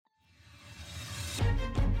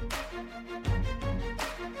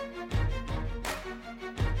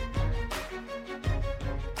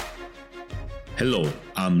Hello,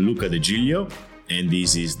 I'm Luca and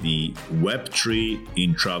this is the Web3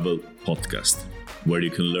 in Travel podcast, where you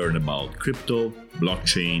can learn about crypto,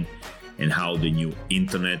 blockchain, and how the new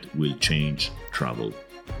internet will change travel.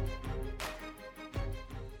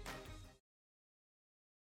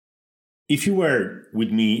 If you were with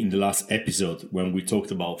me in the last episode when we talked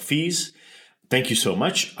about fees, thank you so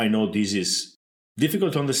much. I know this is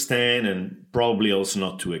difficult to understand and probably also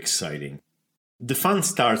not too exciting. The fun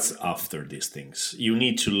starts after these things. You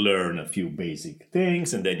need to learn a few basic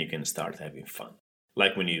things and then you can start having fun.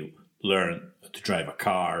 Like when you learn to drive a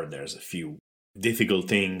car, there's a few difficult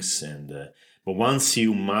things. But once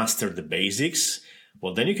you master the basics,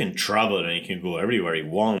 well, then you can travel and you can go everywhere you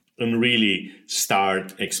want and really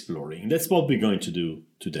start exploring. That's what we're going to do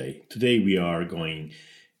today. Today we are going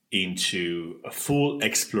into a full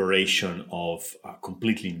exploration of a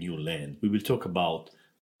completely new land. We will talk about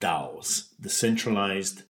DAOs,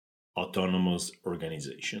 decentralized autonomous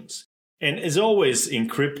organizations. And as always in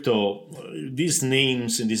crypto, these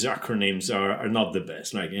names and these acronyms are not the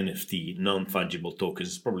best. Like NFT, non-fungible tokens,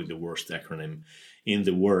 is probably the worst acronym in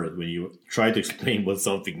the world when you try to explain what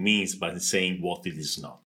something means by saying what it is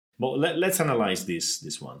not. But let's analyze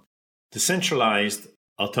this one. Decentralized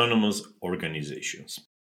autonomous organizations.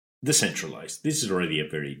 Decentralized. This is already a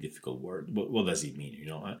very difficult word. What does it mean?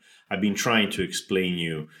 I've been trying to explain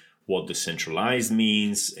you what decentralized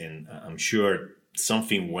means, and I'm sure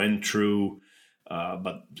something went through,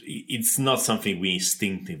 but it's not something we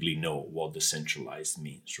instinctively know what decentralized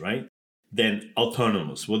means, right? Then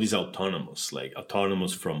autonomous. What is autonomous? Like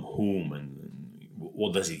autonomous from whom, and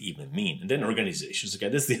what does it even mean? And then organizations. Okay,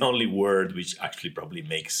 that's the only word which actually probably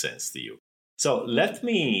makes sense to you. So let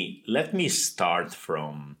me start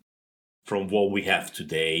from what we have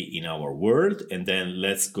today in our world, and then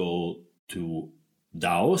let's go to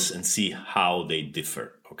DAOs and see how they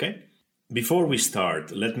differ, okay? Before we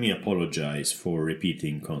start, let me apologize for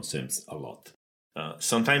repeating concepts a lot.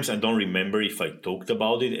 Sometimes I don't remember if I talked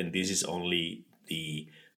about it, and this is only the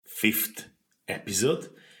 5th episode.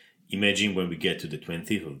 Imagine when we get to the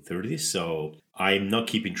 20th or 30th. So I'm not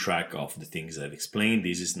keeping track of the things I've explained.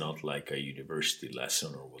 This is not like a university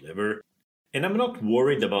lesson or whatever. And I'm not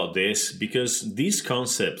worried about this because these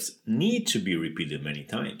concepts need to be repeated many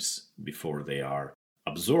times before they are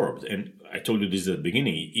absorbed. And I told you this at the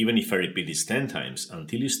beginning, even if I repeat this 10 times,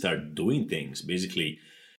 until you start doing things, basically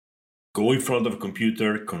go in front of a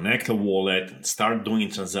computer, connect a wallet, and start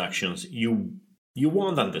doing transactions, you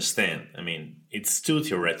won't understand. I mean, it's too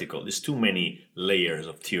theoretical. There's too many layers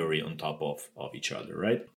of theory on top of each other,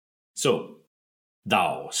 right? So,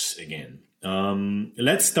 DAOs again.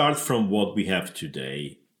 Let's start from what we have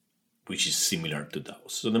today, which is similar to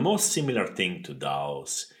DAOs. So the most similar thing to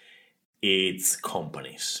DAOs, it's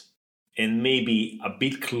companies. And maybe a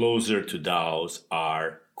bit closer to DAOs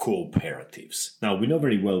are cooperatives. Now, we know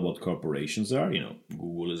very well what corporations are.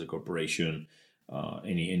 Google is a corporation.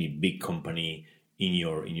 Any big company in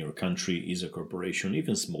your country is a corporation.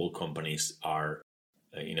 Even small companies are,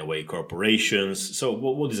 in a way, corporations. So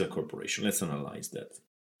what is a corporation? Let's analyze that.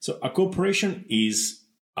 So a corporation is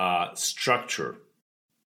a structure.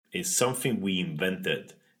 It's something we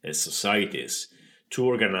invented as societies to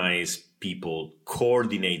organize people,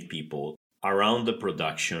 coordinate people around the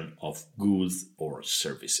production of goods or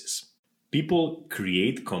services. People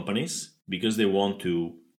create companies because they want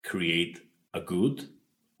to create a good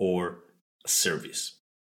or a service.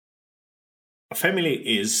 A family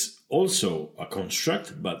is also a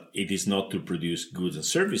construct, but it is not to produce goods and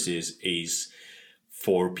services. It is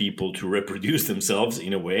for people to reproduce themselves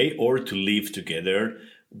in a way or to live together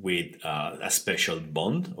with a special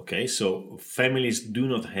bond. Okay, so families do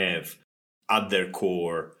not have at their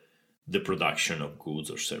core the production of goods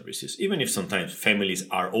or services, even if sometimes families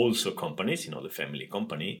are also companies, the family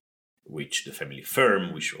company, the family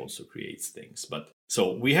firm, which also creates things. But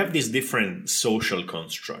so we have these different social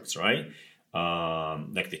constructs, right?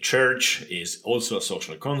 Like the church is also a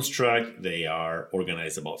social construct. They are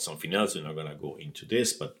organized about something else. We're not going to go into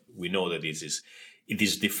this, but we know that it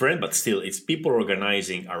is different, but still it's people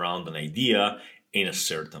organizing around an idea in a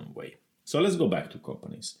certain way. So let's go back to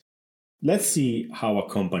companies. Let's see how a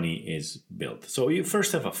company is built. So you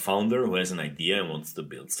first have a founder who has an idea and wants to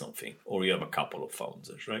build something, or you have a couple of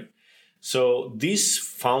founders, right? So this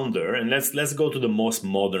founder, and let's go to the most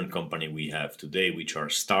modern company we have today, which are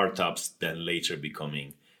startups, then later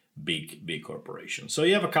becoming big corporations. So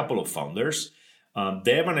you have a couple of founders.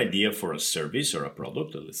 They have an idea for a service or a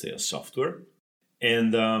product, or let's say a software,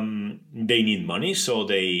 and they need money. So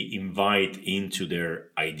they invite into their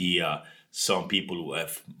idea some people who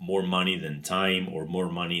have more money than time or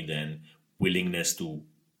more money than willingness to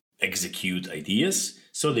execute ideas,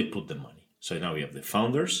 so they put the money. So now you have the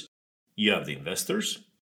founders, you have the investors.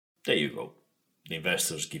 There you go. The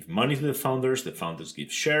investors give money to the founders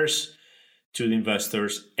give shares to the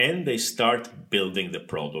investors, and they start building the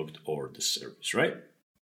product or the service, right?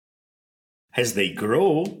 As they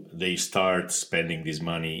grow, they start spending this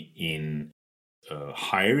money in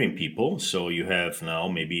hiring people. So you have now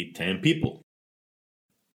maybe 10 people.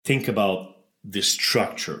 Think about the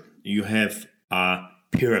structure. You have a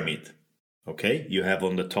pyramid, okay? You have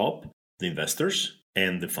on the top the investors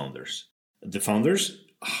and the founders. The founders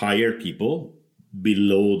hire people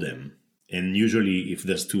below them. And usually if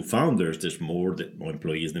there's two founders, there's more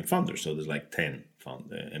employees than founders. So there's like 10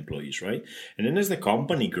 employees, right? And then as the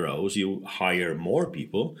company grows, you hire more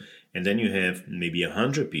people. And then you have maybe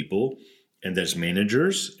 100 people. And there's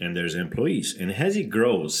managers and there's employees. And as it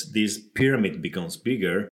grows, this pyramid becomes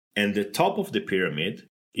bigger. And the top of the pyramid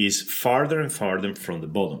is farther and farther from the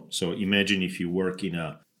bottom. So imagine if you work in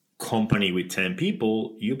a company with 10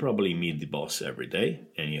 people, you probably meet the boss every day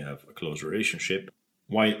and you have a close relationship.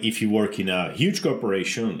 While if you work in a huge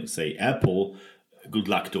corporation, let's say Apple, good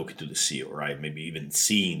luck talking to the CEO, right? Maybe even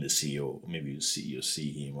seeing the CEO. Maybe you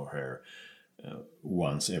see him or her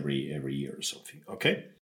once every year or something, okay?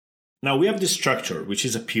 Now we have this structure, which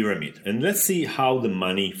is a pyramid. And let's see how the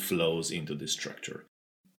money flows into this structure.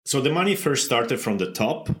 So the money first started from the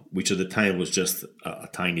top, which at the time was just a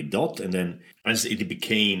tiny dot. And then as it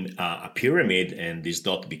became a pyramid and this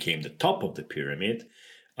dot became the top of the pyramid,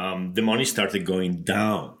 the money started going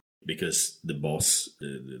down because the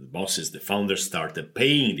bosses, the founders started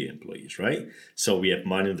paying the employees, right? So we have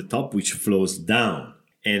money at the top, which flows down.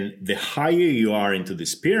 And the higher you are into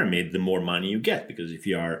this pyramid, the more money you get. Because if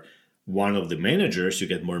you are one of the managers, you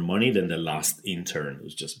get more money than the last intern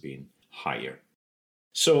who's just been hired.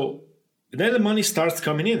 So then the money starts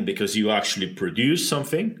coming in because you actually produce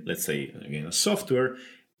something, let's say, again, a software,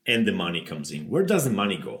 and the money comes in. Where does the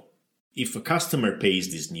money go? If a customer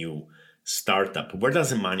pays this new startup, where does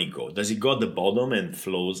the money go? Does it go at the bottom and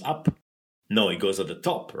flows up? No, it goes at the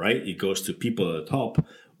top, right? It goes to people at the top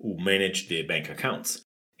who manage the bank accounts.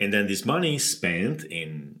 And then this money is spent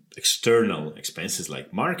in external expenses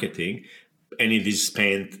like marketing, and it is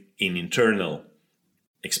spent in internal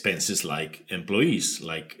expenses like employees,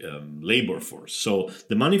 like labor force. So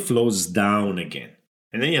the money flows down again.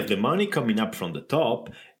 And then you have the money coming up from the top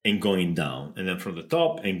and going down, and then from the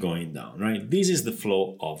top and going down, right? This is the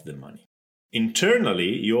flow of the money.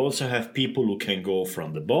 Internally, you also have people who can go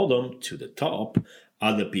from the bottom to the top.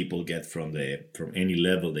 Other people get from any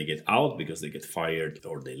level, they get out because they get fired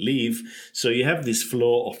or they leave. So you have this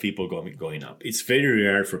flow of people going up. It's very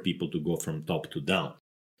rare for people to go from top to down.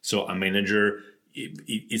 So a manager,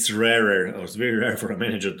 it's very rare for a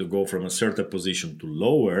manager to go from a certain position to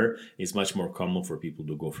lower. It's much more common for people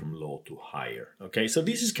to go from low to higher. Okay, so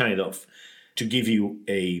this is kind of to give you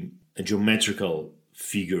a geometrical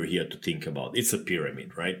figure here to think about. It's a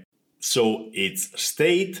pyramid, right? So it's a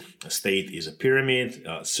state is a pyramid.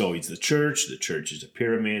 So it's the church is a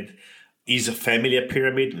pyramid. Is a family a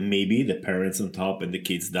pyramid? Maybe the parents on top and the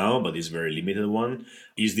kids down, but it's a very limited one.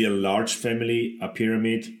 Is the large family a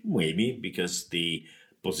pyramid? Maybe, because the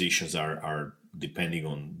positions are depending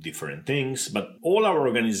on different things. But all our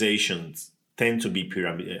organizations tend to be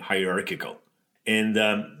hierarchical. And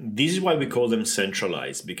this is why we call them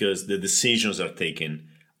centralized, because the decisions are taken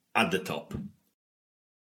at the top.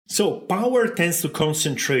 So power tends to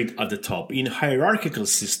concentrate at the top. In hierarchical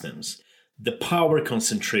systems, the power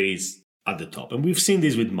concentrates at the top. And we've seen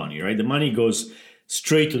this with money, right? The money goes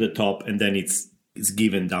straight to the top and then it's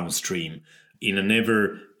given downstream in a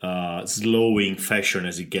never slowing fashion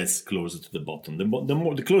as it gets closer to the bottom.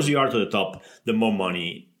 The closer you are to the top, the more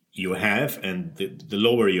money you have, and the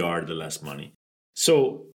lower you are, the less money.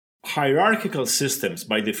 So hierarchical systems,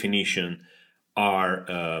 by definition,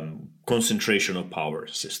 are concentration of power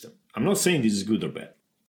system. I'm not saying this is good or bad.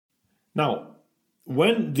 Now,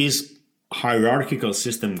 when this hierarchical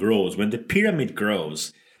system grows, when the pyramid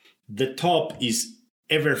grows, the top is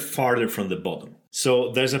ever farther from the bottom.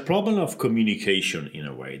 So there's a problem of communication in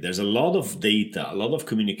a way. There's a lot of data, a lot of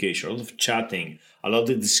communication, a lot of chatting, a lot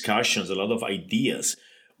of discussions, a lot of ideas,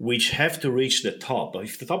 which have to reach the top.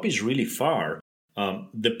 If the top is really far,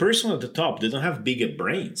 the person at the top, they don't have bigger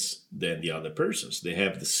brains than the other persons. They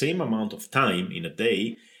have the same amount of time in a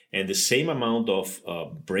day and the same amount of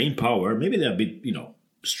brain power. Maybe they're a bit,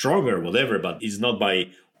 stronger, whatever, but it's not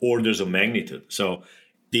by orders of magnitude. So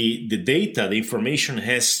the data, the information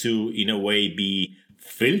has to, in a way, be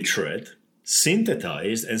filtered,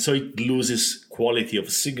 synthesized, and so it loses quality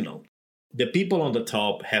of signal. The people on the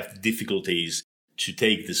top have difficulties to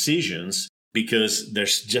take decisions because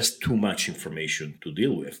there's just too much information to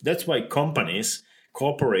deal with. That's why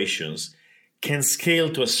corporations can scale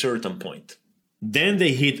to a certain point. Then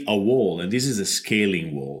they hit a wall, and this is a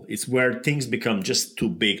scaling wall. It's where things become just too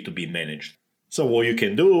big to be managed. So what you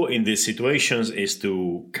can do in these situations is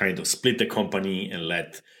to kind of split the company and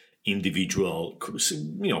let individual,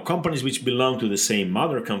 companies which belong to the same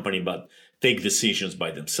mother company but take decisions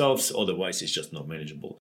by themselves. Otherwise, it's just not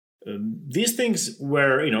manageable. These things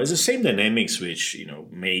were, it's the same dynamics which,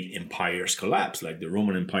 made empires collapse. Like the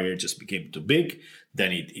Roman Empire just became too big,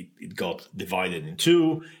 then it got divided in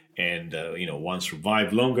two, and one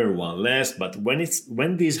survived longer, one less. But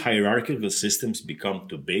when these hierarchical systems become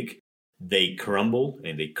too big, they crumble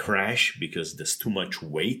and they crash because there's too much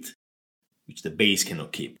weight, which the base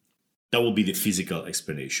cannot keep. That will be the physical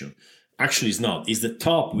explanation. Actually, it's not. It's the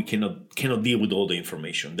top. We cannot deal with all the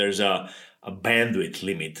information. There's a bandwidth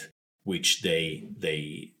limit which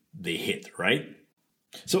they hit, right?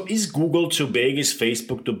 So is Google too big? Is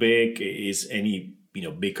Facebook too big? Is any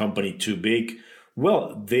big company too big?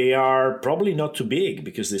 Well, they are probably not too big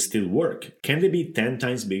because they still work. Can they be 10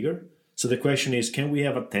 times bigger? So the question is, can we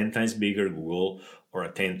have a 10 times bigger Google or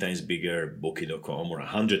a 10 times bigger Booking.com or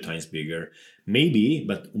 100 times bigger? Maybe,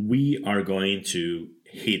 but we are going to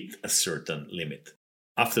hit a certain limit,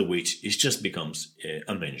 after which it just becomes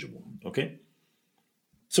unmanageable, okay?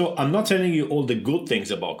 So I'm not telling you all the good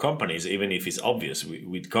things about companies, even if it's obvious.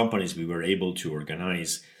 With companies, we were able to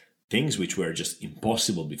organize things which were just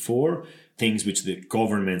impossible before, things which the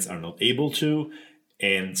governments are not able to.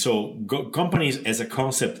 And so companies as a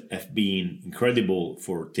concept have been incredible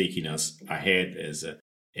for taking us ahead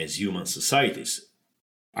as human societies.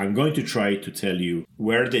 I'm going to try to tell you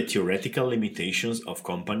where the theoretical limitations of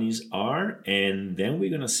companies are, and then we're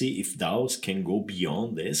going to see if DAOs can go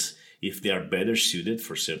beyond this, if they are better suited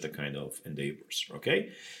for certain kind of endeavors,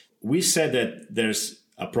 okay? We said that there's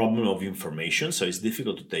a problem of information, so it's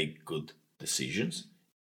difficult to take good decisions.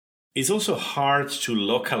 It's also hard to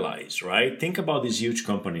localize, right? Think about these huge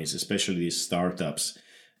companies, especially these startups,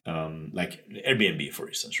 like Airbnb, for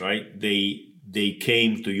instance, right? They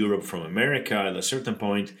came to Europe from America. At a certain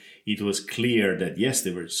point, it was clear that, yes,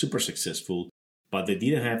 they were super successful, but they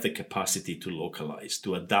didn't have the capacity to localize,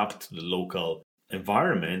 to adapt to the local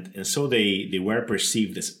environment. And so they were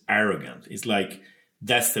perceived as arrogant. It's like,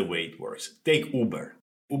 that's the way it works. Take Uber.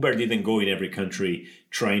 Uber didn't go in every country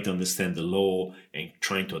trying to understand the law and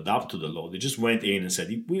trying to adapt to the law. They just went in and said,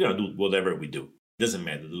 we're going to do whatever we do. It doesn't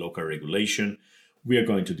matter the local regulation. We are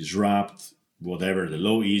going to disrupt whatever the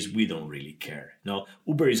law is. We don't really care. Now,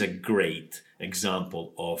 Uber is a great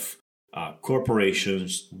example of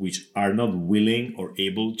corporations which are not willing or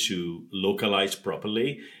able to localize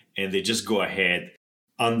properly, and they just go ahead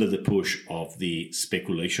under the push of the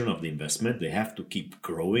speculation of the investment. They have to keep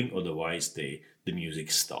growing, otherwise the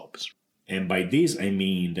music stops. And by this, I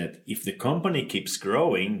mean that if the company keeps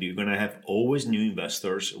growing, you're going to have always new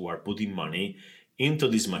investors who are putting money into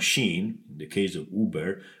this machine, in the case of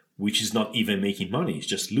Uber, which is not even making money, it's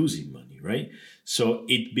just losing money, right? So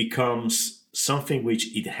it becomes something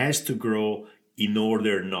which it has to grow in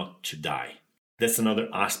order not to die. That's another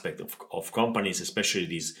aspect of companies, especially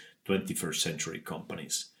these 21st century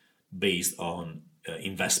companies, based on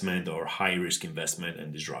investment or high-risk investment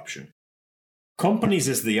and disruption. Companies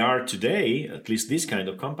as they are today, at least these kind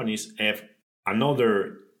of companies, have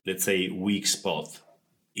another, let's say, weak spot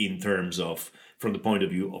in terms of, from the point of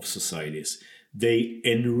view of societies. They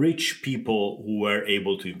enrich people who were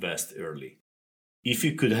able to invest early. If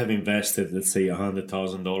you could have invested, let's say,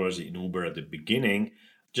 $100,000 in Uber at the beginning,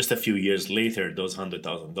 just a few years later, those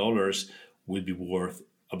 $100,000 will be worth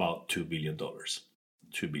about $2 billion.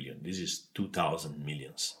 $2 billion. This is 2,000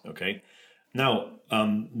 millions, okay? Now,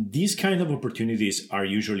 these kind of opportunities are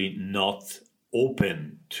usually not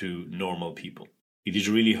open to normal people. It is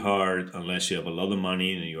really hard unless you have a lot of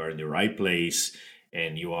money and you are in the right place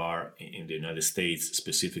and you are in the United States,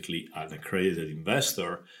 specifically an accredited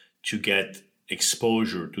investor, to get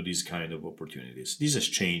exposure to these kind of opportunities. This has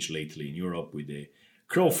changed lately in Europe with the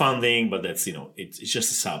crowdfunding, but that's, it's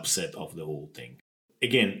just a subset of the whole thing.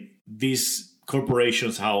 Again, these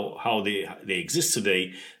corporations, how they exist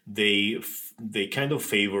today, they kind of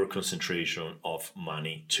favor concentration of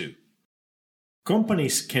money too.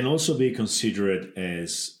 Companies can also be considered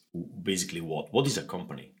as basically what? What is a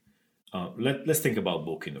company? Let's think about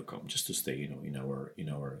Booking.com, just to stay, in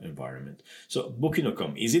our environment. So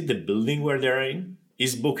Booking.com, is it the building where they're in?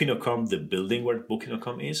 Is Booking.com the building where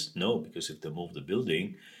Booking.com is? No, because if they move the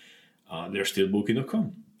building, they're still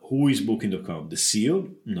Booking.com. Who is Booking.com? The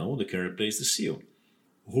CEO? No, they can replace the CEO.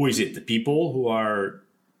 Who is it? The people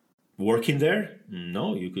who working there?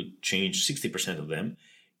 No, you could change 60% of them.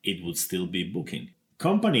 It would still be booking.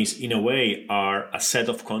 Companies, in a way, are a set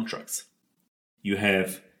of contracts. You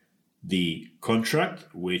have the contract,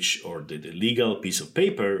 or the legal piece of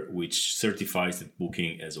paper, which certifies that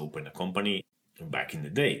Booking has opened a company back in the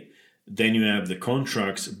day. Then you have the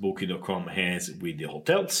contracts Booking.com has with the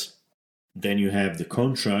hotels. Then you have the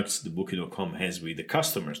contracts the Booking.com has with the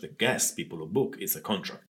customers, the guests, people who book. It's a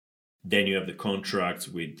contract. Then you have the contracts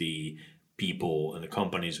with the people and the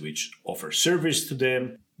companies which offer service to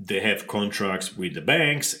them. They have contracts with the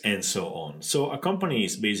banks and so on. So a company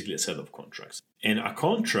is basically a set of contracts. And a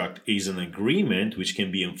contract is an agreement which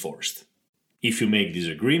can be enforced. If you make this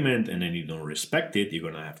agreement and then you don't respect it, you're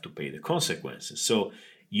going to have to pay the consequences. So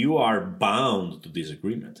you are bound to this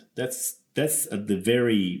agreement. That's at the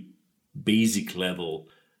very basic level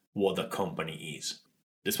what a company is.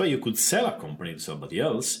 That's why you could sell a company to somebody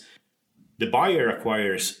else. The buyer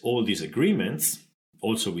acquires all these agreements,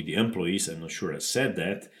 also with the employees. I'm not sure I said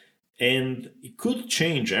that. And it could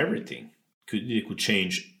change everything. They could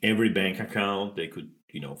change every bank account. They could,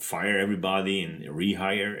 fire everybody and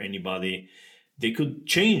rehire anybody. They could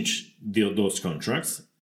change those contracts.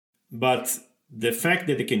 But the fact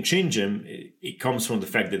that they can change them, it comes from the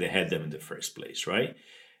fact that they had them in the first place, right?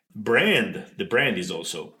 The brand is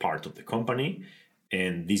also part of the company.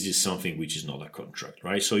 And this is something which is not a contract,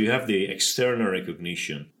 right? So you have the external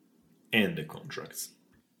recognition and the contracts.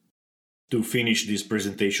 To finish these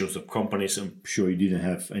presentations of companies, I'm sure you didn't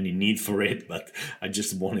have any need for it, but I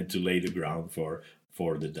just wanted to lay the ground for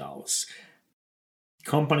the DAOs.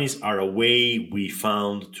 Companies are a way we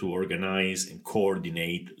found to organize and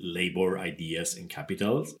coordinate labor, ideas, and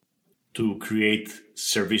capitals to create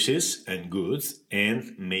services and goods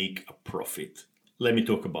and make a profit. Let me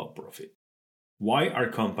talk about profit. Why are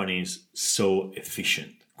companies so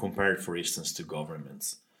efficient compared, for instance, to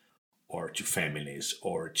governments or to families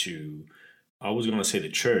or to, I was going to say the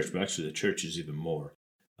church, but actually the church is even more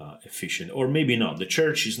efficient. Or maybe not. The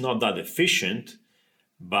church is not that efficient,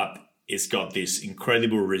 but it's got this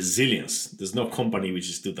incredible resilience. There's no company which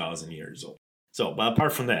is 2,000 years old. So, but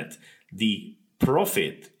apart from that, the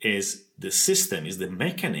profit is the system, is the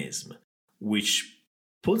mechanism which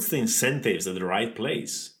puts the incentives at the right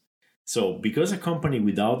place. So because a company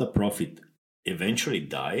without a profit eventually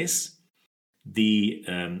dies, the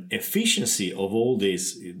efficiency of all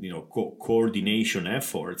these coordination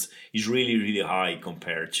efforts is really, really high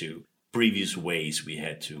compared to previous ways we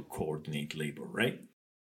had to coordinate labor, right?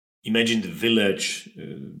 Imagine the village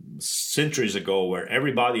centuries ago where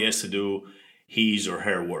everybody has to do his or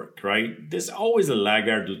her work, right? There's always a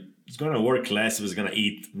laggard who's going to work less, who's going to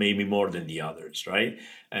eat maybe more than the others, right?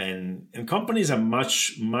 And companies are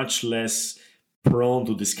much, much less prone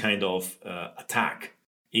to this kind of attack.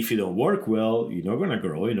 If you don't work well, you're not going to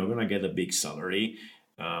grow, you're not going to get a big salary,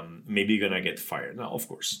 maybe you're going to get fired. Now, of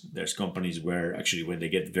course, there's companies where actually when they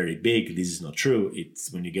get very big, this is not true.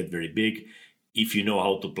 It's when you get very big, if you know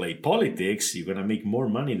how to play politics, you're going to make more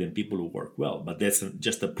money than people who work well. But that's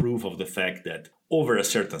just a proof of the fact that over a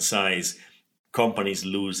certain size, companies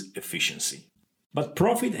lose efficiency. But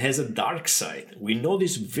profit has a dark side. We know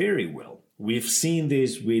this very well. We've seen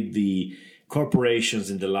this with the corporations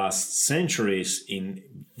in the last centuries in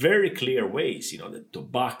very clear ways. The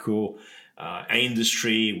tobacco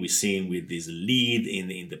industry, we've seen with this lead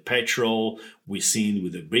in the petrol, we've seen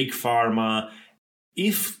with the big pharma.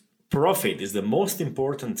 If profit is the most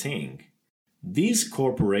important thing, these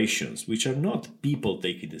corporations, which are not people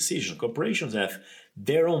taking decisions, corporations have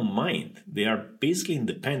their own mind. They are basically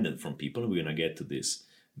independent from people. We're going to get to this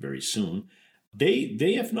very soon.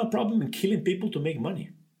 They have no problem in killing people to make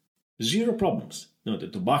money. Zero problems. The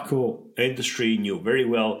tobacco industry knew very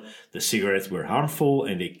well the cigarettes were harmful,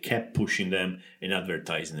 and they kept pushing them and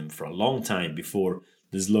advertising them for a long time before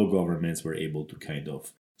the slow governments were able to kind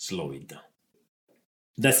of slow it down.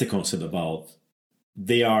 That's the concept about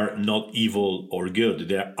they are not evil or good.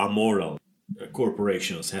 They are amoral.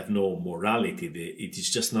 Corporations have no morality. It is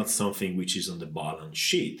just not something which is on the balance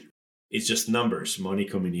sheet. It's just numbers, money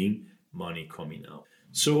coming in, money coming out.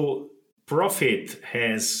 So profit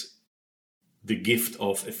has the gift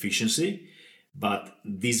of efficiency, but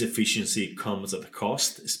this efficiency comes at a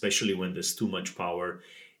cost, especially when there's too much power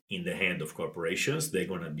in the hand of corporations. They're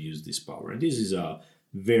going to abuse this power. And this is a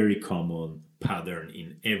very common pattern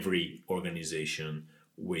in every organization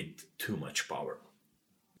with too much power.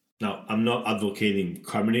 Now, I'm not advocating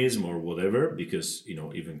communism or whatever, because,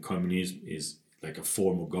 even communism is like a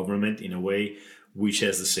form of government in a way, which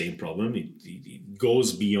has the same problem. It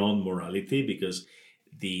goes beyond morality because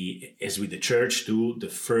as with the church too, the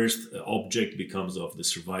first object becomes of the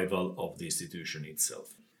survival of the institution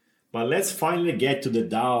itself. But let's finally get to the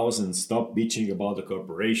DAOs and stop bitching about the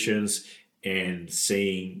corporations and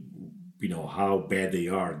saying, how bad they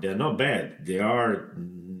are. They're not bad. They are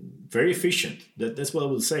very efficient. That's what I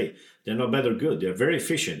will say. They're not bad or good. They're very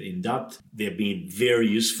efficient in that they've been very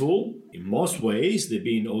useful in most ways. They've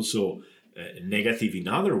been also negative in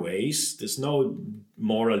other ways. There's no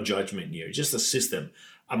moral judgment here. Just a system,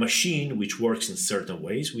 a machine which works in certain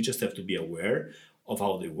ways. We just have to be aware of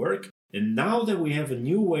how they work. And now that we have a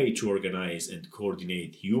new way to organize and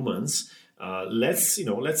coordinate humans, let's see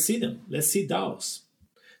them. Let's see DAOs.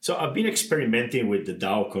 So I've been experimenting with the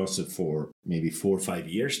DAO concept for maybe 4 or 5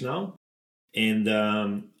 years now. And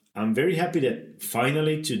I'm very happy that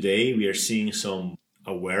finally today we are seeing some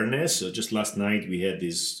awareness. So just last night we had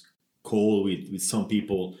this call with some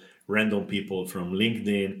people, random people from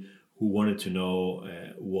LinkedIn who wanted to know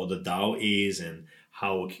what the DAO is and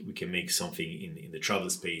how we can make something in the travel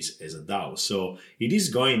space as a DAO. So it is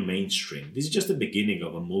going mainstream. This is just the beginning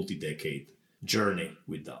of a multi-decade journey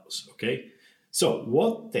with DAOs, okay? So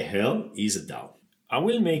what the hell is a DAO? I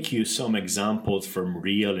will make you some examples from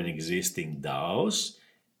real and existing DAOs,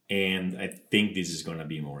 and I think this is going to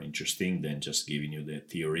be more interesting than just giving you the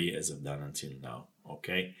theory as I've done until now,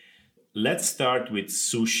 okay? Let's start with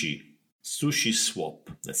Sushi Swap.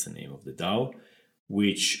 That's the name of the DAO,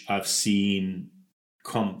 which I've seen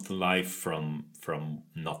come to life from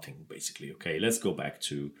nothing, basically, okay? Let's go back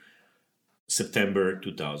to September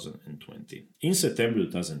 2020. In September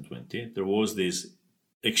 2020, there was this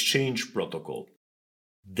exchange protocol,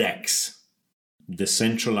 DEX,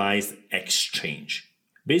 Decentralized Exchange.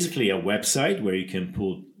 Basically a website where you can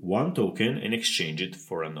put one token and exchange it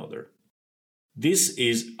for another. This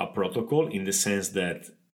is a protocol in the sense that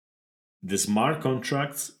the smart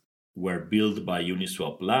contracts were built by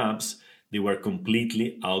Uniswap Labs. They were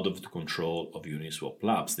completely out of the control of Uniswap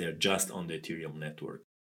Labs. They're just on the Ethereum network.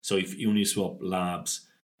 So if Uniswap Labs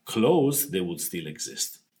closed, they would still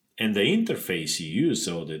exist. And the interface you use,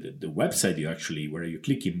 so the website where you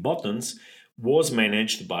click in buttons, was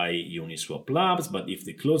managed by Uniswap Labs. But if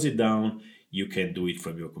they close it down, you can do it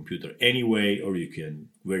from your computer anyway, or you can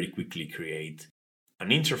very quickly create an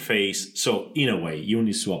interface. So in a way,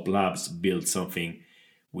 Uniswap Labs built something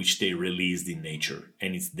which they released in nature,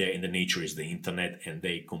 and it's there, and the nature is the internet, and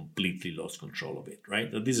they completely lost control of it, right?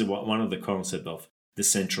 This is one of the concepts of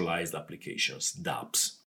decentralized applications,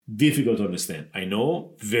 dApps. Difficult to understand. I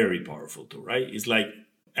know, very powerful too, right? It's like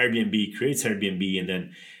Airbnb creates Airbnb, and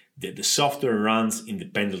then the software runs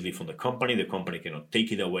independently from the company. The company cannot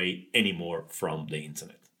take it away anymore from the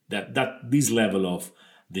internet. This level of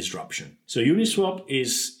disruption. So Uniswap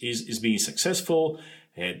is being successful.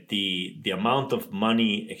 The amount of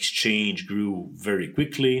money exchange grew very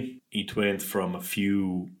quickly. It went from a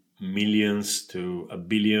few millions to $1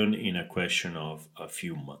 billion in a question of a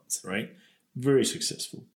few months, right? Very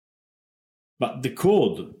successful. But the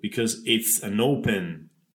code, because it's an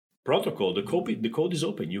open protocol, the code is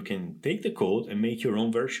open. You can take the code and make your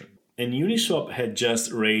own version. And Uniswap had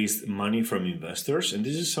just raised money from investors, and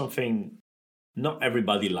this is something not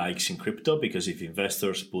everybody likes in crypto, because if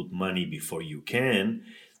investors put money before you can,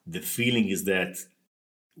 the feeling is that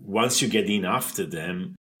once you get in after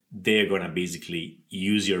them, they're going to basically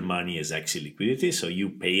use your money as exit liquidity. So you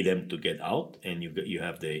pay them to get out, and you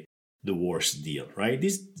have the worst deal, right?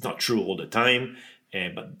 This is not true all the time,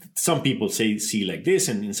 but some people see like this,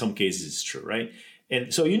 and in some cases it's true, right?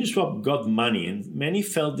 And so Uniswap got money, and many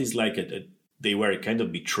felt this like they were kind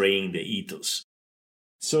of betraying the ethos.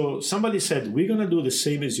 So somebody said, we're going to do the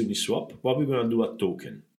same as Uniswap, but we're going to do a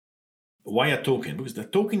token. Why a token? Because the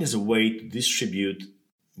token is a way to distribute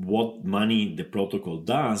what money the protocol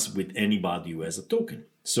does with anybody who has a token.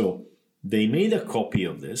 So they made a copy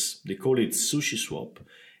of this. They call it Sushi Swap.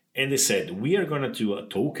 And they said, we are going to do a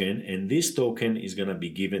token, and this token is going to be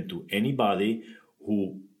given to anybody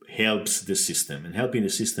who helps the system. And helping the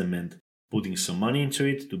system meant putting some money into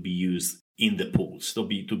it to be used in the pools, to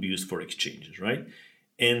be used for exchanges, right?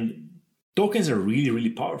 And tokens are really,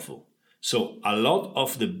 really powerful. So a lot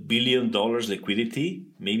of the $1 billion liquidity,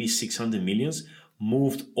 maybe 600 millions,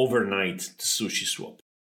 moved overnight to Sushi Swap.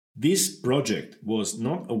 This project was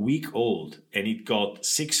not a week old, and it got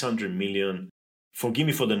 600 million. Forgive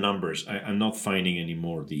me for the numbers. I'm not finding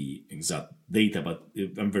anymore the exact data, but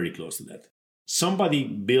I'm very close to that. Somebody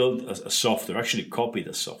built a software, actually copied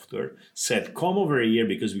a software, said, come over here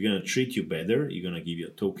because we're going to treat you better. You're going to give you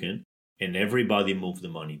a token. And everybody moved the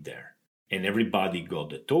money there. And everybody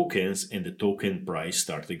got the tokens, and the token price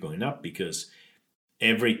started going up because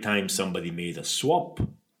every time somebody made a swap,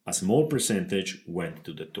 a small percentage went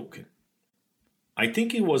to the token. I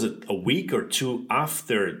think it was a week or two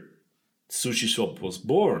after SushiSwap was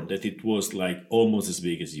born that it was like almost as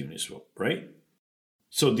big as Uniswap, right?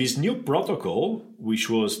 So this new protocol, which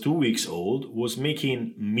was 2 weeks old, was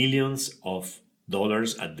making millions of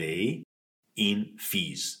dollars a day in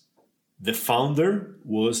fees. The founder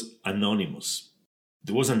was anonymous.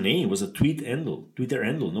 There was a name, it was a Twitter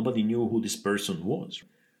handle. Nobody knew who this person was.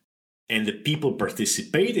 And the people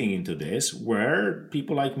participating into this were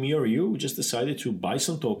people like me or you who just decided to buy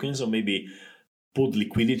some tokens or maybe put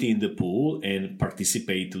liquidity in the pool and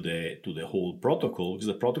participate to the whole protocol, because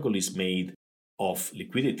the protocol is made of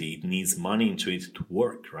liquidity. It needs money into it to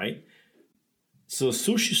work, right? So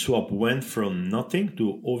SushiSwap went from nothing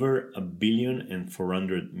to over $1.4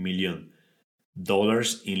 billion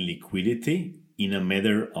in liquidity in a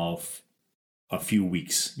matter of a few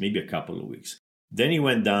weeks, maybe a couple of weeks. Then it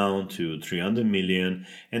went down to 300 million,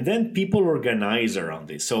 and then people organized around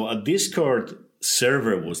this. So a Discord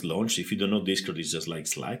server was launched. If you don't know, Discord is just like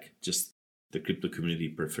Slack, just the crypto community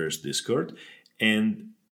prefers Discord. And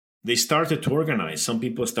they started to organize. Some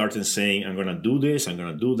people started saying, I'm going to do this, I'm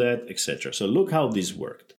going to do that, etc. So look how this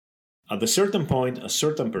worked. At a certain point, a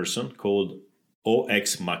certain person called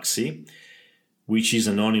OX Maxi, which is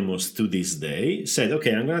anonymous to this day, said,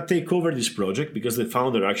 okay, I'm going to take over this project because the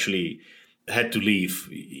founder actually had to leave.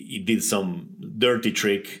 He did some dirty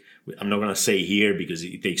trick. I'm not going to say here because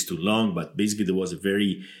it takes too long, but basically there was a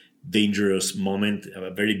very dangerous moment,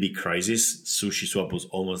 a very big crisis. SushiSwap was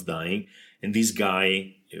almost dying. And this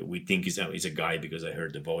guy, we think is a guy because I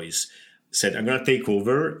heard the voice, said, I'm going to take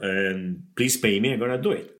over and please pay me. I'm going to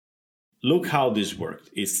do it. Look how this worked.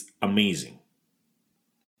 It's amazing.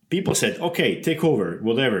 People said, okay, take over,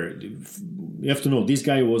 whatever. You have to know, this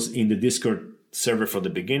guy was in the Discord server from the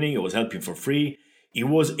beginning. He was helping for free. He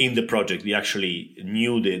was in the project. He actually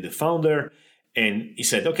knew the founder. And he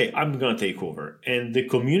said, okay, I'm going to take over. And the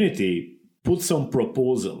community put some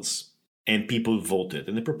proposals and people voted.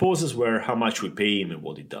 And the proposals were how much we pay him and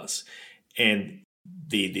what he does. And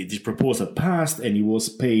the proposal passed and he was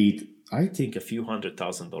paid, I think, a few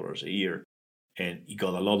 $100,000 a year. And he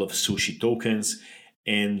got a lot of sushi tokens.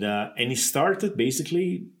 And he started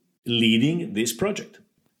basically leading this project.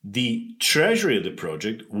 The treasury of the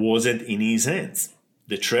project wasn't in his hands.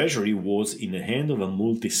 The treasury was in the hand of a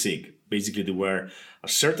multi-sig. Basically, there were a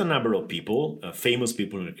certain number of people, famous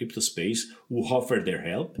people in the crypto space, who offered their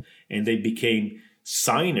help, and they became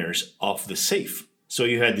signers of the safe. So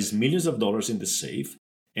you had these millions of dollars in the safe,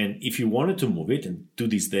 and if you wanted to move it, and to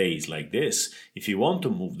these days like this, if you want to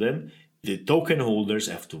move them, the token holders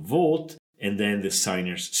have to vote, and then the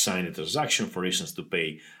signers sign a transaction, for instance, to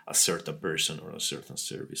pay a certain person or a certain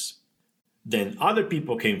service. Then other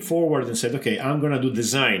people came forward and said, okay, I'm going to do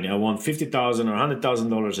design. I want $50,000 or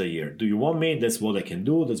 $100,000 a year. Do you want me? That's what I can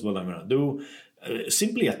do. That's what I'm going to do.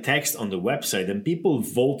 Simply a text on the website, and people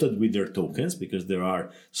voted with their tokens because there are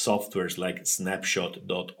softwares like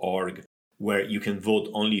snapshot.org where you can vote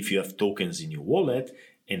only if you have tokens in your wallet.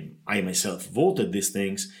 And I myself voted these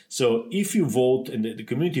things. So if you vote and the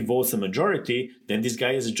community votes the majority, then this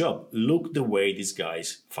guy has a job. Look the way these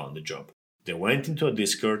guys found a job. They went into a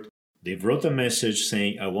Discord. They wrote a message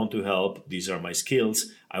saying, I want to help. These are my skills.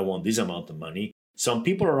 I want this amount of money. Some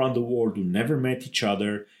people around the world who never met each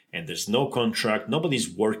other and there's no contract. Nobody's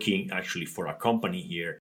working actually for a company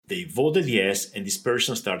here. They voted yes, and this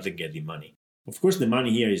person started getting money. Of course, the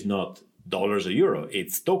money here is not dollars or euro.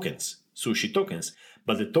 It's tokens, sushi tokens.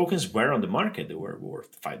 But the tokens were on the market. They were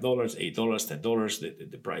worth $5, $8,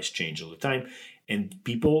 $10. The price changed all the time. And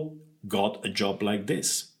people got a job like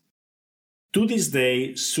this. To this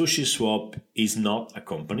day, SushiSwap is not a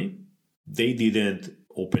company. They didn't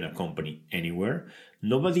open a company anywhere.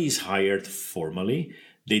 Nobody is hired formally.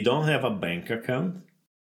 They don't have a bank account.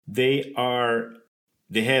 They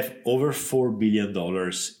have over $4 billion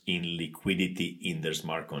in liquidity in their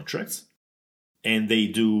smart contracts. And they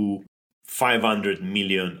do $500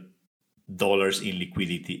 million in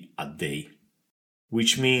liquidity a day,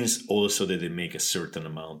 which means also that they make a certain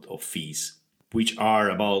amount of fees, which are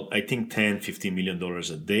about, I think, $10-15 million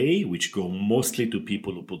a day, which go mostly to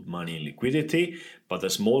people who put money in liquidity, but a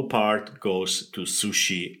small part goes to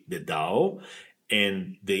Sushi, the DAO,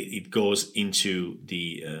 and it goes into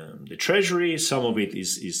the treasury. Some of it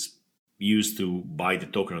is used to buy the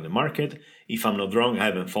token on the market. If I'm not wrong, I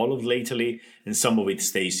haven't followed lately, and some of it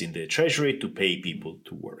stays in the treasury to pay people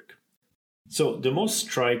to work. So the most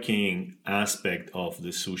striking aspect of the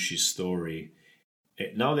sushi story,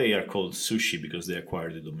 now they are called Sushi because they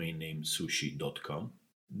acquired the domain name sushi.com.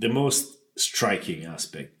 The most striking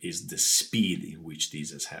aspect is the speed in which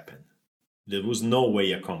this has happened. There was no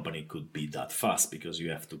way a company could be that fast because you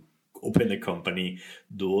have to open the company,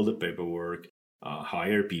 do all the paperwork,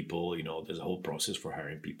 hire people. There's a whole process for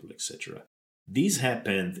hiring people, etc. This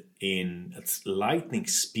happened at lightning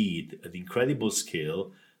speed, at incredible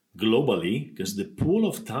scale, globally, because the pool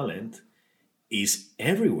of talent is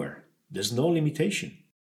everywhere. There's no limitation.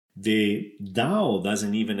 The DAO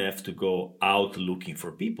doesn't even have to go out looking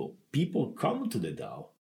for people. People come to the DAO,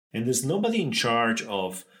 and there's nobody in charge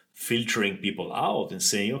of filtering people out and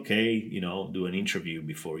saying, okay, do an interview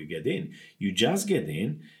before you get in. You just get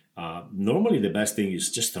in. Normally, the best thing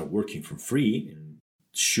is just start working for free and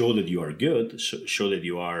show that you are good, show that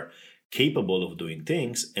you are capable of doing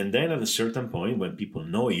things. And then at a certain point, when people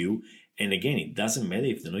know you, and again, it doesn't matter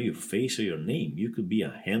if they know your face or your name, you could be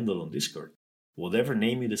a handle on Discord, whatever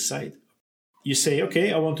name you decide. You say,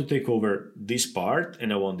 okay, I want to take over this part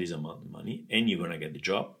and I want this amount of money, and you're going to get the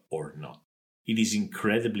job or not. It is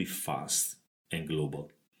incredibly fast and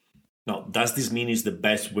global. Now, does this mean it's the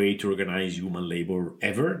best way to organize human labor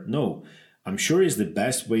ever? No. I'm sure it's the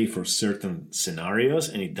best way for certain scenarios,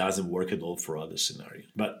 and it doesn't work at all for other scenarios.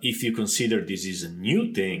 But if you consider this is a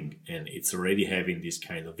new thing and it's already having this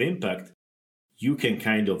kind of impact, you can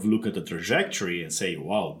kind of look at the trajectory and say,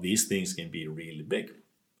 wow, these things can be really big.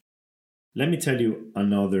 Let me tell you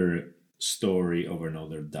another story of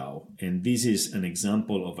another DAO. And this is an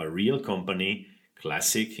example of a real company,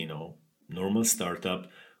 classic, normal startup,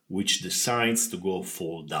 which decides to go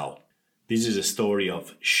full DAO. This is a story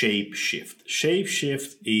of Shapeshift.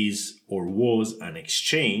 Shapeshift is or was an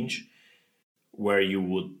exchange where you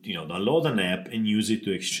would download an app and use it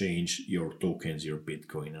to exchange your tokens, your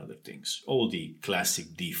Bitcoin, other things. All the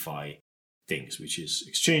classic DeFi things, which is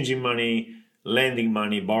exchanging money, lending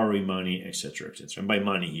money, borrowing money, etc., etc. And by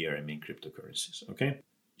money here, I mean cryptocurrencies, okay?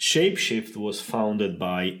 Shapeshift was founded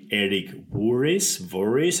by Eric Voorhees,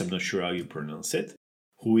 I'm not sure how you pronounce it,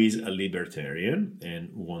 who is a libertarian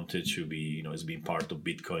and wanted to be, has been part of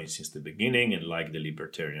Bitcoin since the beginning and liked the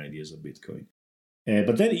libertarian ideas of Bitcoin.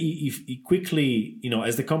 But then he quickly,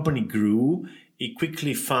 as the company grew, he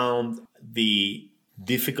quickly found the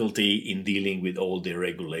difficulty in dealing with all the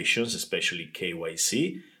regulations, especially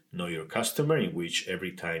KYC, know your customer, in which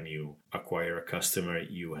every time you acquire a customer,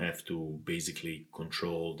 you have to basically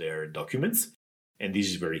control their documents. And this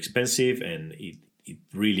is very expensive, and it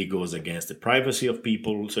really goes against the privacy of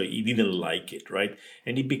people. So he didn't like it, right?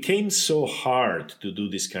 And it became so hard to do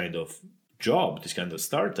this kind of job, this kind of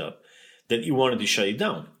startup, that he wanted to shut it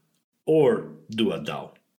down or do a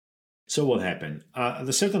DAO. So what happened? At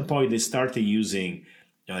a certain point, they started using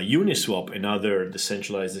Uniswap and other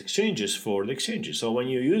decentralized exchanges for the exchanges. So when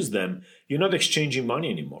you use them, you're not exchanging money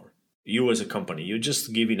anymore. You as a company, you're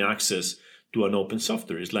just giving access to an open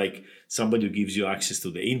software. It's like somebody who gives you access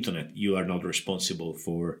to the internet. You are not responsible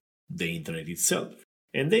for the internet itself.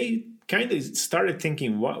 And they kind of started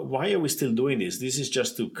thinking, why are we still doing this? This is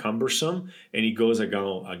just too cumbersome, and it goes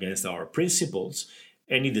against our principles.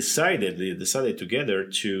 And they decided together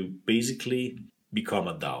to basically become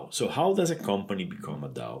a DAO. So how does a company become a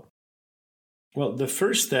DAO? Well, the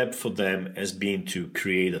first step for them has been to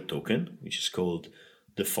create a token, which is called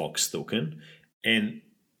the Fox token, and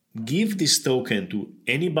give this token to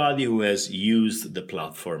anybody who has used the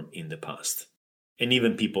platform in the past. And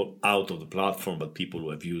even people out of the platform, but people who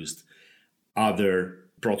have used other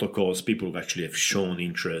protocols, people who actually have shown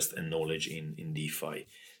interest and knowledge in DeFi.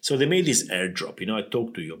 So they made this airdrop. I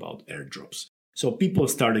talked to you about airdrops. So people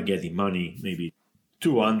started getting money, maybe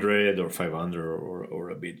 200 or 500 or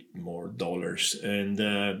a bit more dollars. And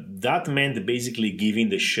that meant basically giving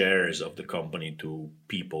the shares of the company to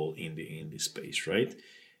people in the space, right?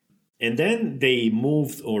 And then they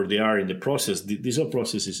moved, or they are in the process. This whole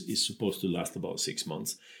process is supposed to last about 6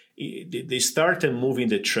 months. They started moving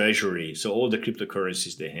the treasury, so all the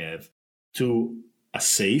cryptocurrencies they have, to a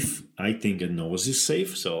safe. I think a Gnosis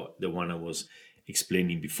safe. So the one I was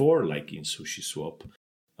explaining before, like in SushiSwap's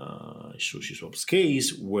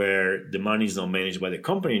case, where the money is not managed by the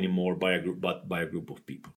company anymore, but by a group of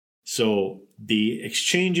people. So the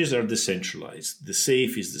exchanges are decentralized. The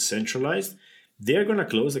safe is decentralized. They're going to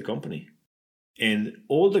close the company. And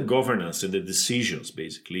all the governance and the decisions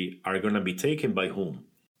basically are going to be taken by whom?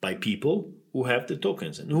 By people who have the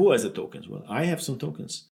tokens. And who has the tokens? Well, I have some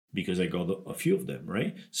tokens because I got a few of them,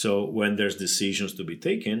 right? So when there's decisions to be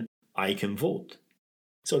taken, I can vote.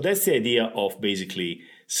 So that's the idea of basically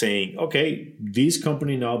saying, okay, this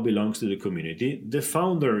company now belongs to the community. The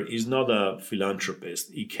founder is not a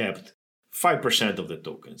philanthropist. He kept 5% of the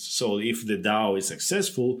tokens. So if the DAO is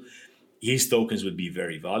successful, his tokens would be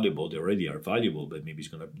very valuable. They already are valuable, but maybe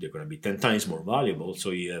they're going to be 10 times more valuable.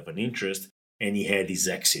 So you have an interest, and he had his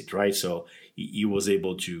exit, right? So he was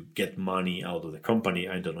able to get money out of the company.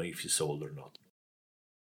 I don't know if he sold or not.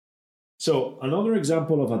 So another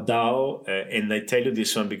example of a DAO, and I tell you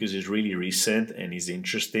this one because it's really recent and it's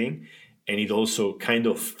interesting, and it also kind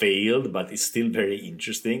of failed, but it's still very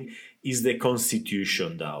interesting, is the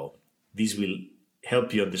Constitution DAO. This will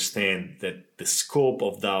help you understand that the scope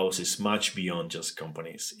of DAOs is much beyond just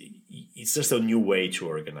companies. It's just a new way to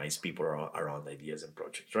organize people around ideas and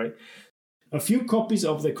projects, right? A few copies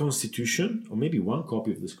of the Constitution, or maybe one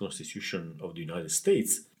copy of this Constitution of the United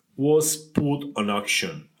States, was put on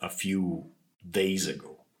auction a few days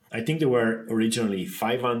ago. I think there were originally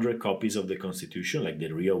 500 copies of the Constitution, like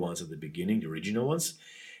the real ones at the beginning, the original ones.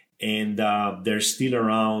 And there's still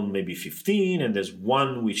around maybe 15, and there's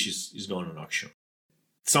one which is going on auction.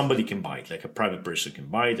 Somebody can buy it, like a private person can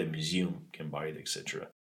buy it, a museum can buy it, etc.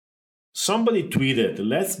 Somebody tweeted,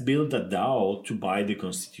 let's build a DAO to buy the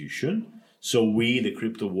Constitution. So we, the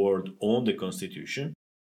crypto world, own the Constitution.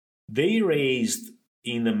 They raised,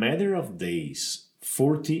 in a matter of days,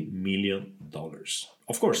 $40 million.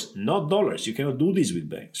 Of course, not dollars. You cannot do this with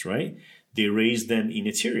banks, right? They raised them in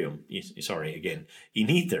Ethereum. In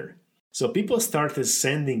Ether. So people started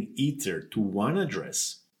sending Ether to one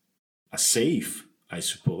address, a safe, I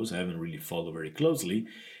suppose. I haven't really followed very closely.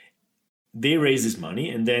 They raised this money,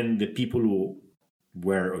 and then the people who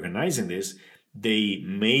were organizing this, they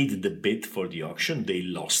made the bid for the auction. They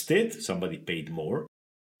lost it. Somebody paid more.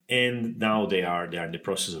 And now they are in the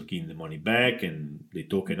process of getting the money back, and they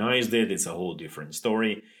tokenized it. It's a whole different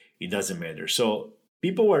story. It doesn't matter. So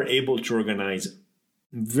people were able to organize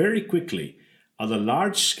very quickly at a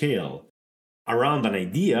large scale around an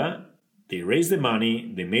idea. They raised the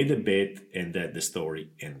money, they made a bid, and that the story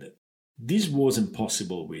ended. This wasn't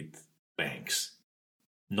possible with banks.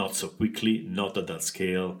 Not so quickly, not at that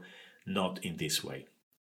scale, not in this way.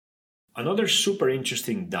 Another super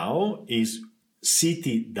interesting DAO is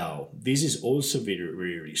City DAO. This is also very,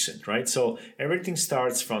 very recent, right? So everything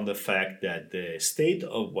starts from the fact that the state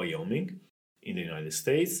of Wyoming in the United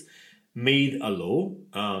States made a law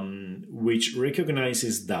which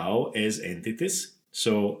recognizes DAO as entities.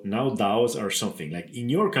 So now DAOs are something like in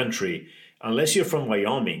your country, unless you're from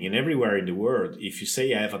Wyoming and everywhere in the world, if you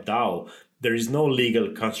say I have a DAO, there is no legal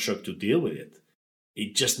construct to deal with it.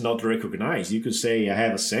 It's just not recognized. You could say I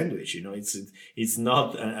have a sandwich. It's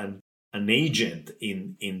not an agent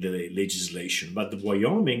in the legislation, but the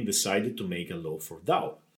Wyoming decided to make a law for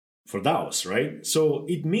DAOs, right? So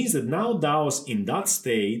it means that now DAOs in that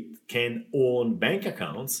state can own bank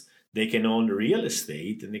accounts, they can own real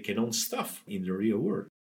estate, and they can own stuff in the real world.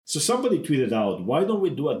 So somebody tweeted out, why don't we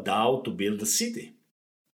do a DAO to build a city?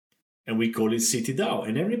 And we call it City DAO.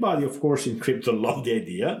 And everybody, of course, in crypto loved the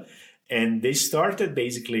idea. And they started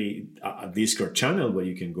basically a Discord channel where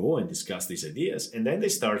you can go and discuss these ideas. And then they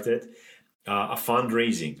started a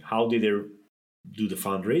fundraising. How did they do the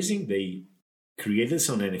fundraising? They created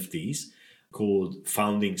some NFTs called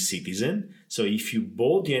Founding Citizen. So if you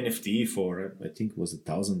bought the NFT for, I think it was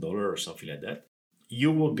 $1,000 or something like that,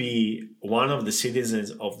 you will be one of the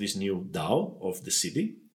citizens of this new DAO of the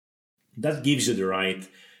city. That gives you the right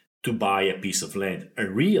to buy a piece of land, a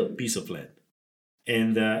real piece of land.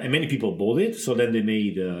 And many people bought it. So then they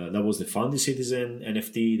made, that was the Founding Citizen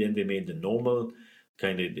NFT. Then they made the normal,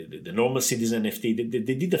 the normal citizen NFT.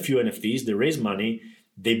 They did a few NFTs. They raised money.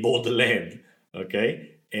 They bought the land.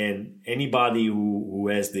 Okay. And anybody who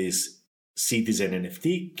has this citizen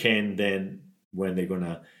NFT can then, when they're going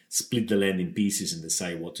to split the land in pieces and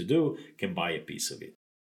decide what to do, can buy a piece of it.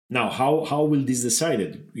 Now, how will this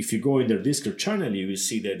decided? If you go in their Discord channel, you will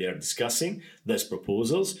see that they are discussing. There's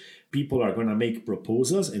proposals. People are going to make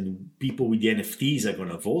proposals, and people with the NFTs are going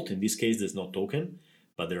to vote. In this case, there's no token,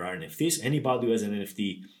 but there are NFTs. Anybody who has an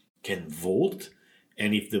NFT can vote.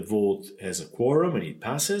 And if the vote has a quorum and it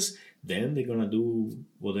passes, then they're going to do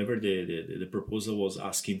whatever the proposal was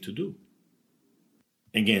asking to do.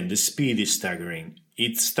 Again, the speed is staggering.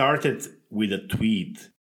 It started with a tweet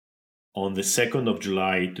on the 2nd of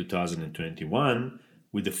July 2021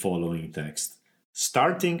 with the following text.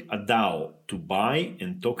 Starting a DAO to buy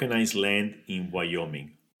and tokenize land in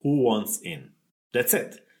Wyoming. Who wants in? That's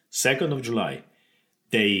it. 2nd of July.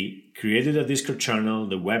 They created a Discord channel,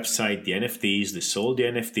 the website, the NFTs, they sold the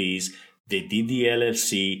NFTs, they did the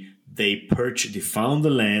LLC, they found the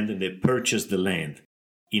land and they purchased the land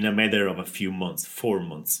in a matter of a few months, 4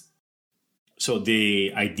 months. So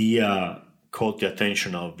the idea caught the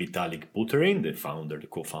attention of Vitalik Buterin, the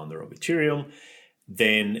co-founder of Ethereum.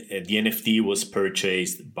 Then the NFT was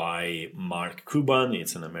purchased by Mark Cuban.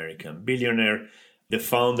 It's an American billionaire. The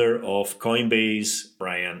founder of Coinbase,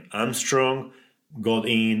 Brian Armstrong, got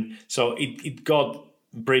in. So it got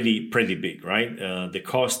pretty big, right? The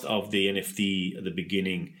cost of the NFT at the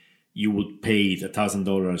beginning you would pay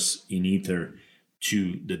 $1,000 in Ether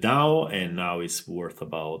to the DAO, and now it's worth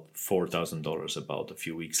about $4,000 about a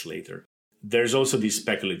few weeks later. There's also this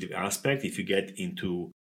speculative aspect. If you get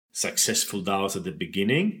into successful DAOs at the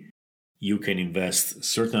beginning, you can invest a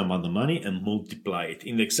certain amount of money and multiply it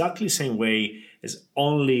in exactly the same way as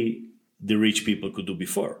only the rich people could do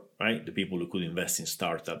before, right? The people who could invest in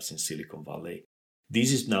startups in Silicon Valley.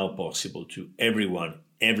 This is now possible to everyone,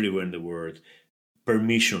 everywhere in the world,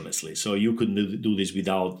 permissionlessly. So you could do this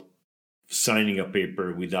without signing a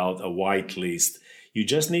paper, without a whitelist. You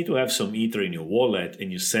just need to have some Ether in your wallet,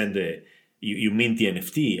 and you mint the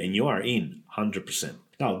NFT, and you are in 100%.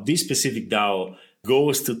 Now, this specific DAO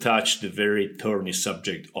goes to touch the very thorny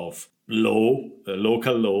subject of law,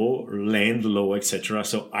 local law, land law, etc.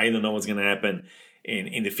 So I don't know what's going to happen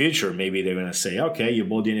in the future. Maybe they're going to say, okay, you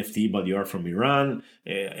bought the NFT, but you are from Iran.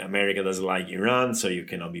 America doesn't like Iran, so you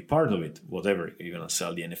cannot be part of it. Whatever, you're going to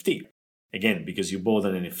sell the NFT. Again, because you bought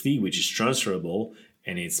an NFT, which is transferable,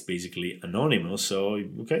 and it's basically anonymous. So,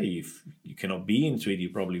 okay, if you cannot be into it, you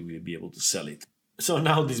probably will be able to sell it. So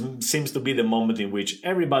now this seems to be the moment in which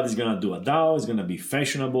everybody's going to do a DAO. It's going to be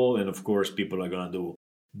fashionable. And of course, people are going to do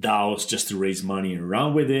DAOs just to raise money and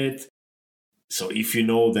run with it. So if you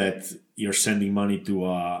know that you're sending money to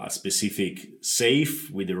a specific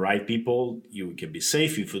safe with the right people, you can be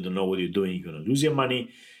safe. If you don't know what you're doing, you're going to lose your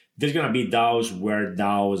money. There's going to be DAOs where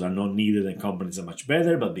DAOs are not needed and companies are much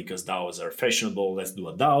better, but because DAOs are fashionable, let's do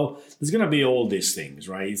a DAO. There's going to be all these things,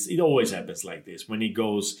 right? It always happens like this. When it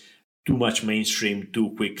goes too much mainstream too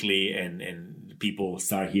quickly and people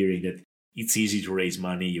start hearing that it's easy to raise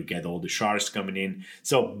money, you get all the sharks coming in.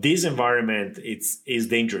 So this environment is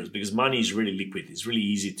dangerous because money is really liquid. It's really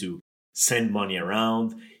easy to send money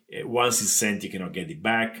around. Once it's sent, you cannot get it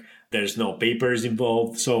back. There's no papers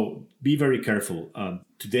involved. So be very careful.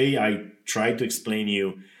 Today, I tried to explain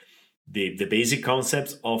you the basic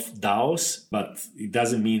concepts of DAOs, but it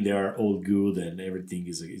doesn't mean they are all good and everything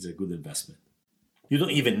is a good investment. You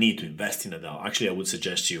don't even need to invest in a DAO. Actually, I would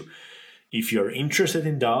suggest you, if you're interested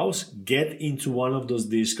in DAOs, get into one of those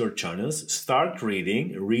Discord channels, start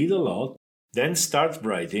reading, read a lot, then start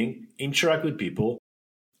writing, interact with people,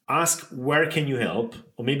 ask where can you help,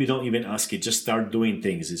 or maybe don't even ask it, just start doing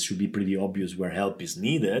things. It should be pretty obvious where help is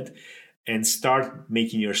needed, and start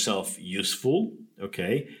making yourself useful,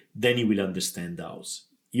 okay? Then you will understand DAOs.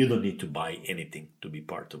 You don't need to buy anything to be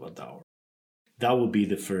part of a DAO. That would be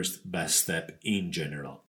the first best step in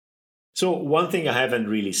general. So one thing I haven't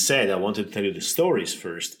really said, I wanted to tell you the stories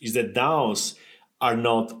first, is that DAOs are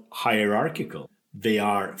not hierarchical. They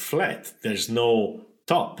are flat. There's no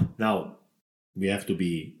top. Now, we have to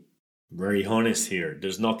be very honest here.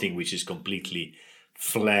 There's nothing which is completely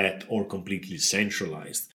flat or completely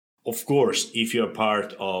centralized. Of course, if you're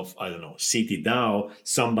part of, City DAO,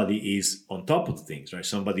 somebody is on top of things, right?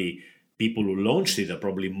 People who launched it are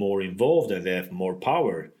probably more involved and they have more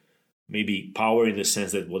power. Maybe power in the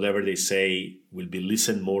sense that whatever they say will be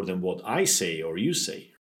listened more than what I say or you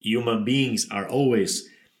say. Human beings are always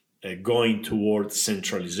going toward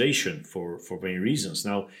centralization for many reasons.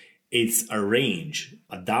 Now, it's a range.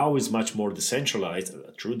 A DAO is much more decentralized,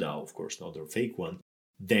 a true DAO, of course, not a fake one,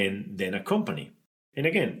 than a company. And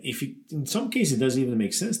again, in some cases, it doesn't even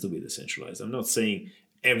make sense to be decentralized. I'm not saying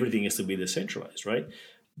everything has to be decentralized, right?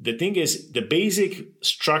 The thing is, the basic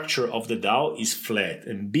structure of the DAO is flat.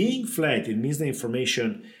 And being flat, it means the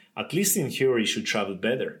information, at least in theory, should travel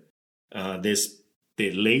better.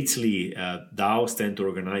 Lately, DAOs tend to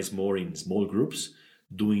organize more in small groups,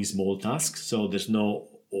 doing small tasks. So there's no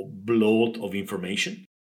bloat of information.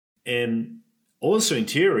 And also in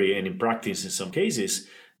theory and in practice, in some cases,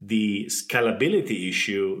 the scalability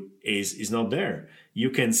issue is not there. You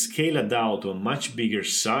can scale a DAO to a much bigger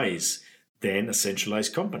size than a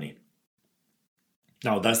centralized company.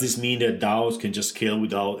 Now, does this mean that DAOs can just scale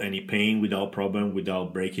without any pain, without problem,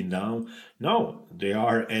 without breaking down? No, they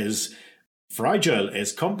are as fragile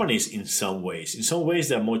as companies in some ways. In some ways,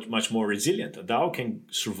 they're much more resilient. A DAO can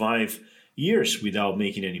survive years without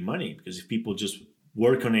making any money, because if people just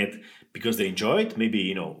work on it because they enjoy it,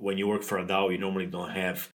 maybe, when you work for a DAO, you normally don't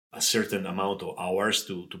have a certain amount of hours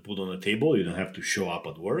to put on the table. You don't have to show up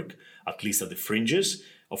at work, at least at the fringes.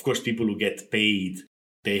 Of course, people who get paid,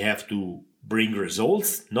 they have to bring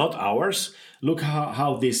results, not hours. Look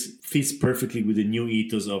how this fits perfectly with the new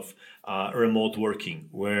ethos of remote working,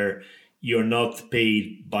 where you're not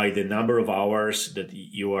paid by the number of hours that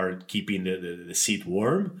you are keeping the seat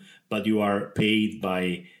warm, but you are paid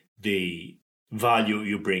by the value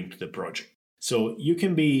you bring to the project. So you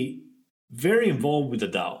can be very involved with the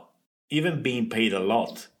DAO, even being paid a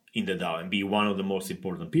lot in the DAO and be one of the most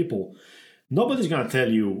important people. Nobody's going to tell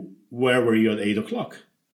you where were you at 8 o'clock?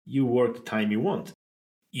 You work the time you want.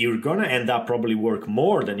 You're going to end up probably work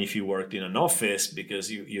more than if you worked in an office because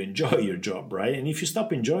you enjoy your job, right? And if you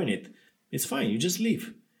stop enjoying it, it's fine. You just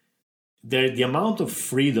leave. The amount of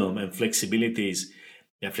freedom and flexibility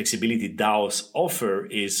DAOs offer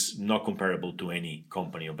is not comparable to any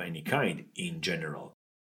company of any kind in general.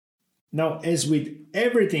 Now, as with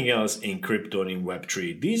everything else in crypto and in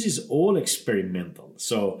Web3, this is all experimental.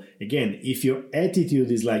 So again, if your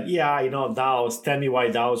attitude is like, yeah, DAOs, tell me why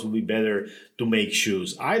DAOs would be better to make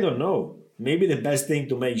shoes. I don't know. Maybe the best thing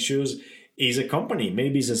to make shoes is a company.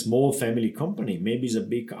 Maybe it's a small family company. Maybe it's a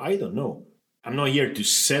big, I don't know. I'm not here to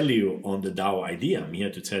sell you on the DAO idea. I'm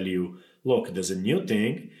here to tell you, look, there's a new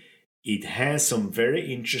thing. It has some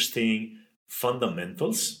very interesting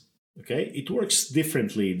fundamentals. Okay, it works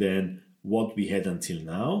differently than what we had until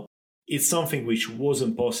now. It's something which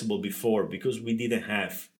wasn't possible before because we didn't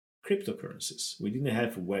have cryptocurrencies. We didn't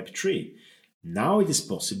have Web3. Now it is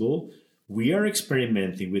possible. We are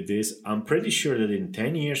experimenting with this. I'm pretty sure that in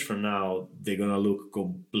 10 years from now, they're going to look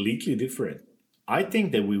completely different. I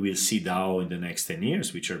think that we will see DAO in the next 10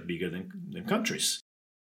 years, which are bigger than countries.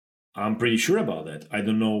 I'm pretty sure about that. I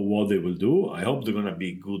don't know what they will do. I hope they're going to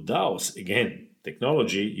be good DAOs. Again,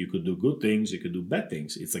 technology, you could do good things, you could do bad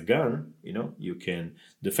things. It's a gun, you can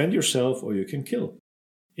defend yourself or you can kill.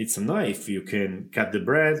 It's a knife, you can cut the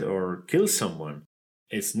bread or kill someone.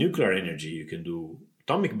 It's nuclear energy, you can do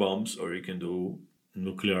atomic bombs or you can do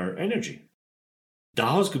nuclear energy.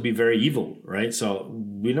 DAOs could be very evil, right? So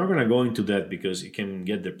we're not going to go into that because it can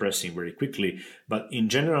get depressing very quickly. But in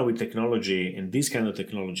general, with technology and this kind of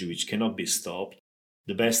technology, which cannot be stopped,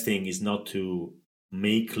 the best thing is not to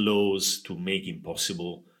make laws to make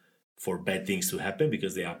impossible for bad things to happen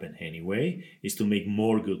because they happen anyway, is to make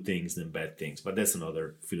more good things than bad things. But that's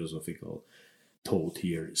another philosophical thought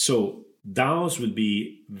here. So DAOs will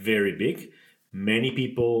be very big. Many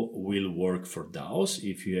people will work for DAOs.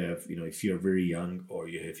 If you have, if you're very young or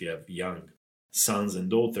if you have young sons and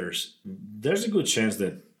daughters, there's a good chance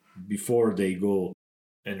that before they go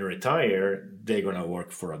and retire, they're going to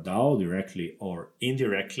work for a DAO directly or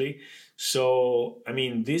indirectly. So,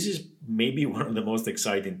 this is maybe one of the most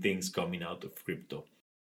exciting things coming out of crypto.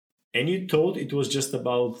 And you thought it was just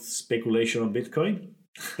about speculation on Bitcoin?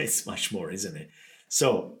 It's much more, isn't it?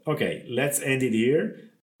 So, okay, let's end it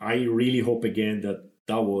here. I really hope again that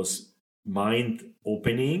was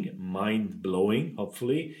mind-opening, mind-blowing,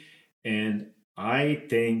 hopefully. And I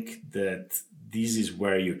think that this is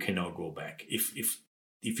where you cannot go back.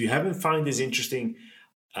 If you haven't found this interesting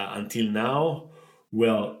until now,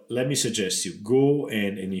 well, let me suggest you go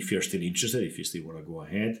and if you're still interested, if you still want to go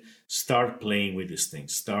ahead, start playing with these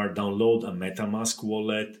things. Download a MetaMask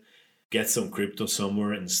wallet, get some crypto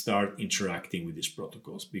somewhere and start interacting with these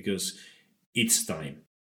protocols because it's time.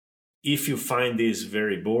 If you find this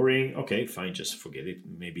very boring, okay, fine, just forget it.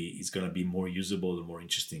 Maybe it's going to be more usable and more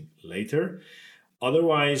interesting later.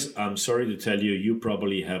 Otherwise, I'm sorry to tell you, you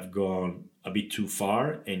probably have gone a bit too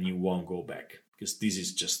far and you won't go back because this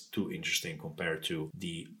is just too interesting compared to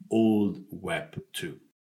the old Web 2.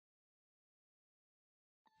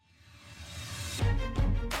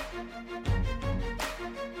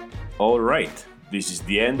 All right, this is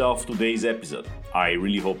the end of today's episode. I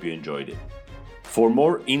really hope you enjoyed it. For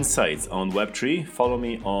more insights on Web3, follow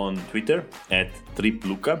me on Twitter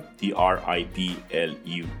 @tripluca, TRIPLUCA,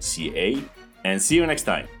 and see you next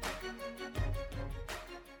time.